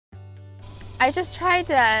I just tried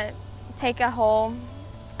to take a hole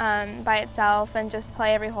by itself and just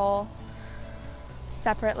play every hole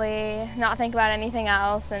separately, not think about anything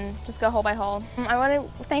else, and just go hole by hole. I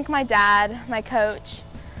want to thank my dad, my coach.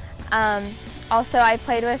 Also, I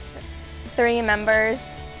played with 4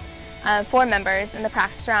 members in the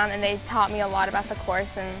practice round, and they taught me a lot about the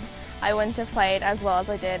course, and I wouldn't have played as well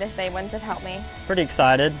as I did if they wouldn't have helped me. Pretty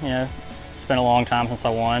excited, you know, it's been a long time since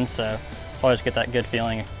I won, so always get that good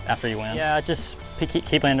feeling after you win. Yeah, just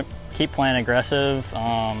keep playing aggressive.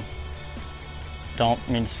 Don't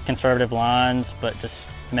mean conservative lines, but just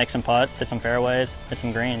make some putts, hit some fairways, hit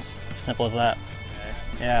some greens. Simple as that.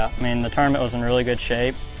 Yeah, I mean the tournament was in really good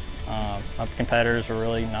shape. My competitors were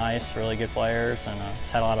really nice, really good players, and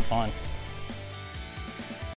just had a lot of fun.